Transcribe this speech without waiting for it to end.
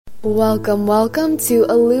Welcome to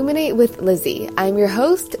Illuminate with Lizzie. I'm your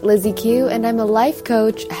host, Lizzie Q, and I'm a life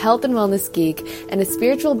coach, health and wellness geek, and a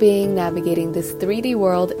spiritual being navigating this 3D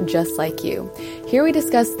world just like you. Here we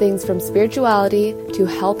discuss things from spirituality to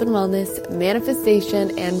health and wellness,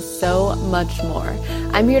 manifestation, and so much more.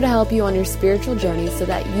 I'm here to help you on your spiritual journey so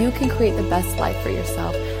that you can create the best life for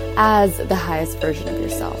yourself as the highest version of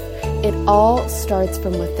yourself. It all starts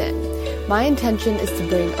from within. My intention is to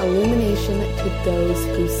bring illumination to those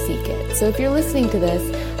who seek it. So if you're listening to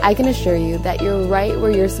this, I can assure you that you're right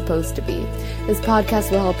where you're supposed to be. This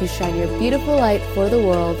podcast will help you shine your beautiful light for the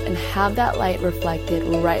world and have that light reflected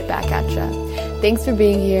right back at you. Thanks for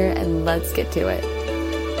being here, and let's get to it.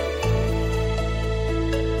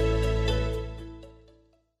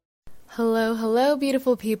 Hello,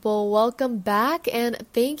 beautiful people. Welcome back, and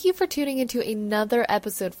thank you for tuning into another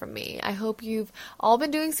episode from me. I hope you've all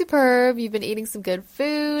been doing superb. You've been eating some good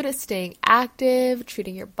food, staying active,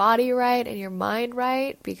 treating your body right and your mind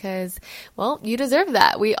right, because, well, you deserve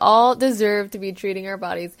that. We all deserve to be treating our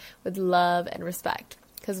bodies with love and respect,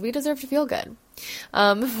 because we deserve to feel good.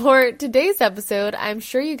 For today's episode, I'm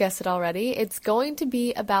sure you guessed it already, it's going to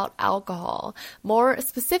be about alcohol. More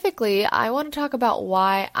specifically, I want to talk about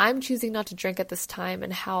why I'm choosing not to drink at this time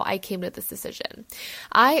and how I came to this decision.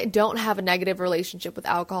 I don't have a negative relationship with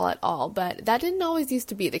alcohol at all, but that didn't always used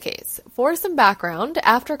to be the case. For some background,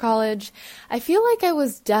 after college, I feel like I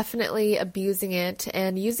was definitely abusing it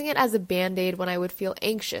and using it as a band-aid when I would feel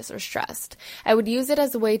anxious or stressed. I would use it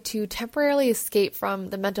as a way to temporarily escape from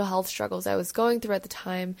the mental health struggles I was going through at the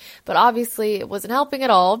time, but obviously it wasn't helping at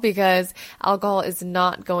all because alcohol is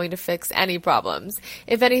not going to fix any problems.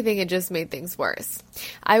 If anything, it just made things worse.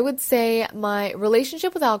 I would say my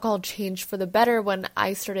relationship with alcohol changed for the better when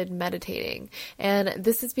I started meditating, and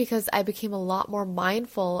this is because I became a lot more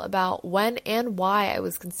mindful about when and why I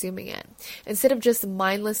was consuming it. Instead of just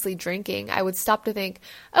mindlessly drinking, I would stop to think,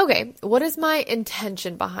 okay, what is my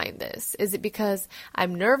intention behind this? Is it because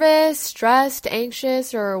I'm nervous, stressed,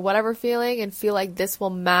 anxious, or whatever feeling, and feel like this will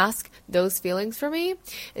mask those feelings for me?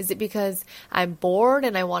 Is it because I'm bored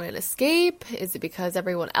and I want an escape? Is it because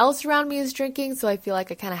everyone else around me is drinking, so I feel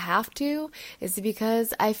like I kind of have to? Is it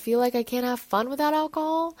because I feel like I can't have fun without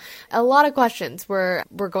alcohol? A lot of questions were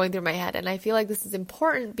going through my head, and I feel like this is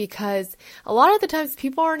important because a lot of the times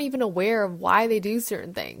people aren't even aware of why they do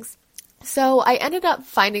certain things. So I ended up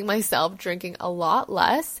finding myself drinking a lot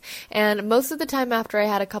less, and most of the time after I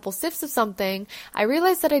had a couple sips of something, I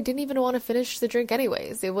realized that I didn't even want to finish the drink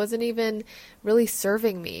anyways. It wasn't even really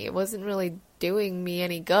serving me. It wasn't really doing me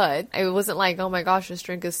any good. It wasn't like, oh my gosh, this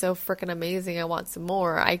drink is so freaking amazing, I want some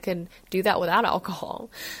more. I can do that without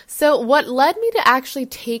alcohol. So what led me to actually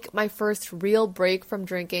take my first real break from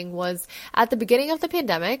drinking was at the beginning of the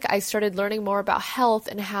pandemic. I started learning more about health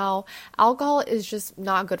and how alcohol is just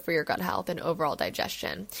not good for your gut health and overall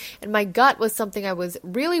digestion. And my gut was something I was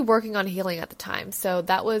really working on healing at the time. So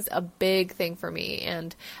that was a big thing for me,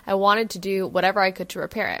 and I wanted to do whatever I could to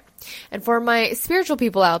repair it. And for my spiritual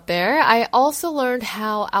people out there, I also learned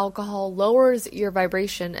how alcohol lowers your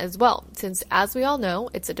vibration as well, since as we all know,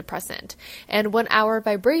 it's a depressant. And when our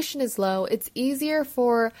vibration is low, it's easier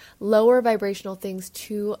for lower vibrational things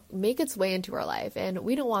to make its way into our life. And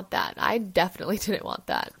we don't want that. I definitely didn't want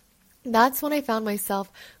that. That's when I found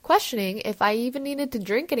myself questioning if I even needed to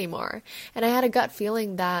drink anymore. And I had a gut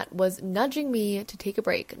feeling that was nudging me to take a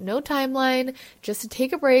break. No timeline, just to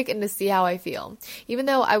take a break and to see how I feel. Even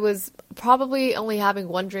though I was probably only having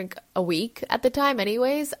one drink a week at the time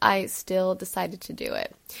anyways, I still decided to do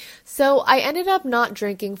it. So I ended up not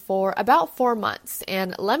drinking for about 4 months,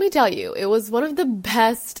 and let me tell you, it was one of the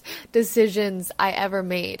best decisions I ever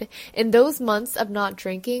made. In those months of not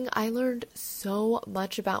drinking, I learned so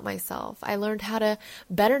much about myself. I learned how to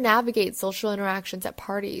better navigate social interactions at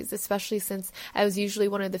parties, especially since I was usually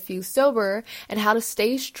one of the few sober, and how to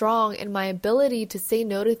stay strong in my ability to say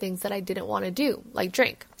no to things that I didn't want to do, like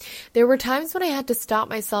drink. There were times when I had to stop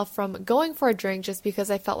myself from going for a drink just because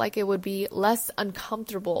I felt like it would be less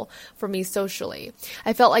uncomfortable for me socially.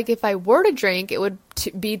 I felt like if I were to drink, it would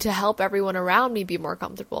be to help everyone around me be more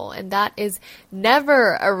comfortable. And that is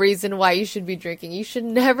never a reason why you should be drinking. You should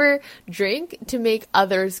never drink to make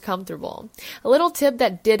others comfortable. A little tip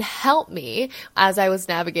that did help me as I was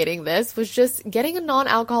navigating this was just getting a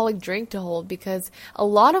non-alcoholic drink to hold, because a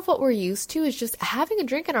lot of what we're used to is just having a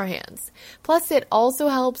drink in our hands. Plus, it also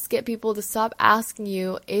helps get people to stop asking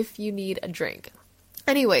you if you need a drink.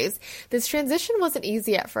 Anyways, this transition wasn't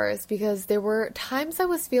easy at first because there were times I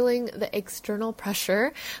was feeling the external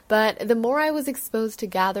pressure, but the more I was exposed to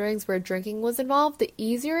gatherings where drinking was involved, the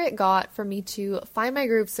easier it got for me to find my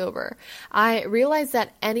groove sober. I realized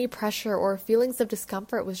that any pressure or feelings of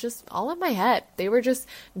discomfort was just all in my head. They were just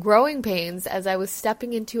growing pains as I was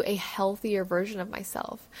stepping into a healthier version of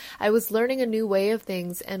myself. I was learning a new way of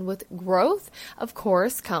things, and with growth, of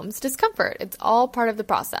course, comes discomfort. It's all part of the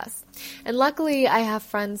process. And luckily, I have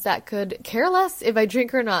friends that could care less if I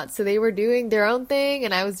drink or not, so they were doing their own thing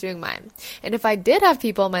and I was doing mine. And if I did have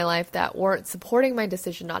people in my life that weren't supporting my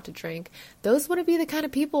decision not to drink, those wouldn't be the kind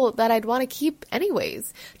of people that I'd want to keep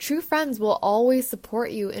anyways. True friends will always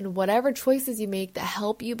support you in whatever choices you make that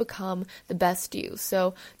help you become the best you.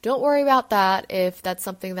 So don't worry about that if that's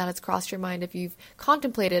something that has crossed your mind if you've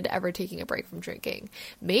contemplated ever taking a break from drinking.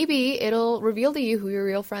 Maybe it'll reveal to you who your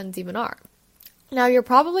real friends even are. Now, you're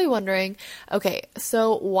probably wondering, okay,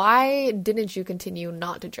 so why didn't you continue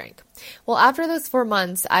not to drink? Well, after those 4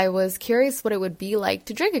 months, I was curious what it would be like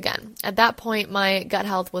to drink again. At that point, my gut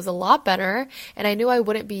health was a lot better, and I knew I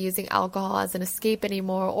wouldn't be using alcohol as an escape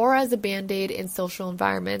anymore or as a band-aid in social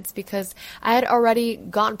environments because I had already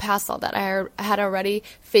gone past all that. I had already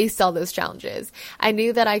faced all those challenges. I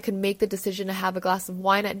knew that I could make the decision to have a glass of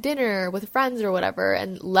wine at dinner with friends or whatever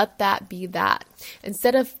and let that be that.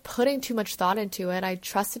 Instead of putting too much thought into it, I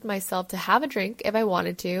trusted myself to have a drink if I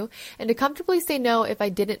wanted to and to comfortably say no if I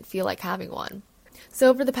didn't feel like having one. So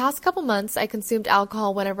over the past couple months, I consumed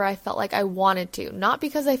alcohol whenever I felt like I wanted to, not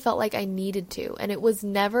because I felt like I needed to, and it was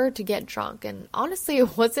never to get drunk, and honestly,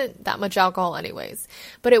 it wasn't that much alcohol anyways.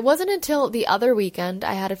 But it wasn't until the other weekend,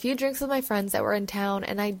 I had a few drinks with my friends that were in town,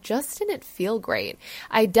 and I just didn't feel great.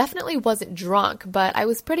 I definitely wasn't drunk, but I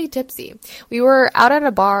was pretty tipsy. We were out at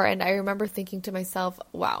a bar, and I remember thinking to myself,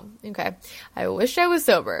 wow, okay, I wish I was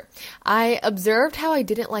sober. I observed how I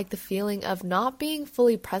didn't like the feeling of not being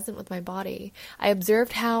fully present with my body. I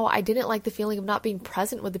observed how I didn't like the feeling of not being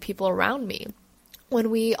present with the people around me. When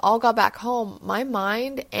we all got back home, my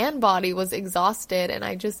mind and body was exhausted and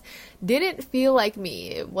I just didn't feel like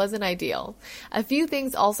me. It wasn't ideal. A few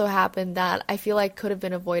things also happened that I feel like could have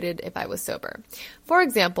been avoided if I was sober. For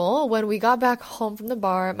example, when we got back home from the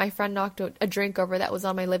bar, my friend knocked a drink over that was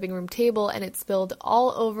on my living room table and it spilled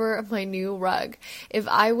all over my new rug. If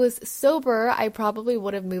I was sober, I probably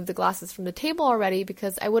would have moved the glasses from the table already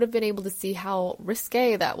because I would have been able to see how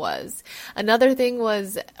risque that was. Another thing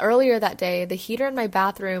was earlier that day, the heater in my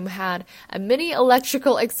bathroom had a mini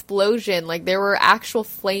electrical explosion. Like there were actual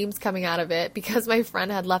flames coming out of it because my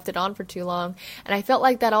friend had left it on for too long. And I felt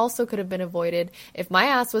like that also could have been avoided if my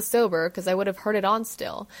ass was sober because I would have heard it on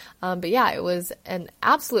still. But yeah, it was an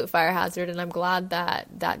absolute fire hazard and I'm glad that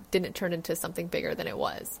that didn't turn into something bigger than it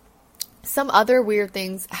was. Some other weird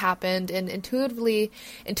things happened and intuitively,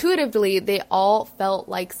 they all felt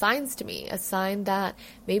like signs to me, a sign that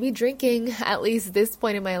maybe drinking, at least this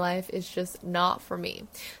point in my life, is just not for me.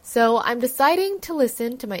 So I'm deciding to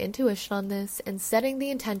listen to my intuition on this and setting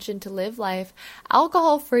the intention to live life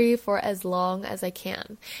alcohol-free for as long as I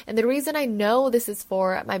can. And the reason I know this is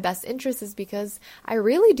for my best interest is because I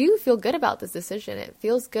really do feel good about this decision. It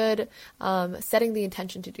feels good setting the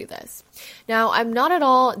intention to do this. Now, I'm not at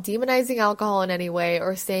all demonizing alcohol in any way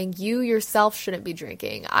or saying you yourself shouldn't be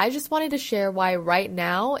drinking. I just wanted to share why right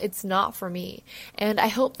now it's not for me. And I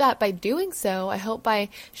hope that by doing so, I hope by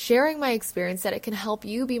sharing my experience that it can help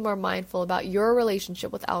you be more mindful about your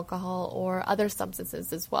relationship with alcohol or other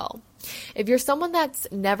substances as well. If you're someone that's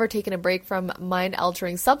never taken a break from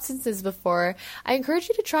mind-altering substances before, I encourage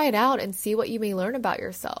you to try it out and see what you may learn about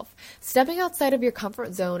yourself. Stepping outside of your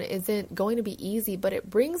comfort zone isn't going to be easy, but it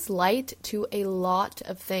brings light to a lot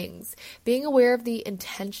of things. Being aware of the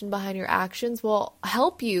intention behind your actions will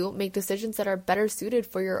help you make decisions that are better suited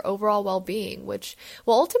for your overall well-being, which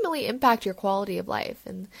will ultimately impact your quality of life.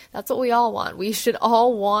 And that's what we all want. We should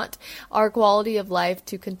all want our quality of life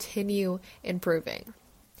to continue improving.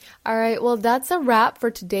 All right, well, that's a wrap for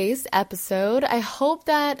today's episode. I hope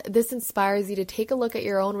that this inspires you to take a look at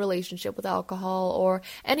your own relationship with alcohol or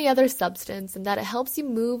any other substance and that it helps you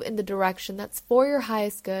move in the direction that's for your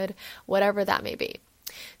highest good, whatever that may be.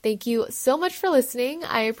 Thank you so much for listening.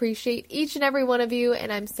 I appreciate each and every one of you,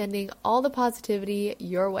 and I'm sending all the positivity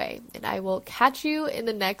your way. And I will catch you in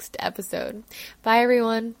the next episode. Bye,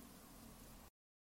 everyone.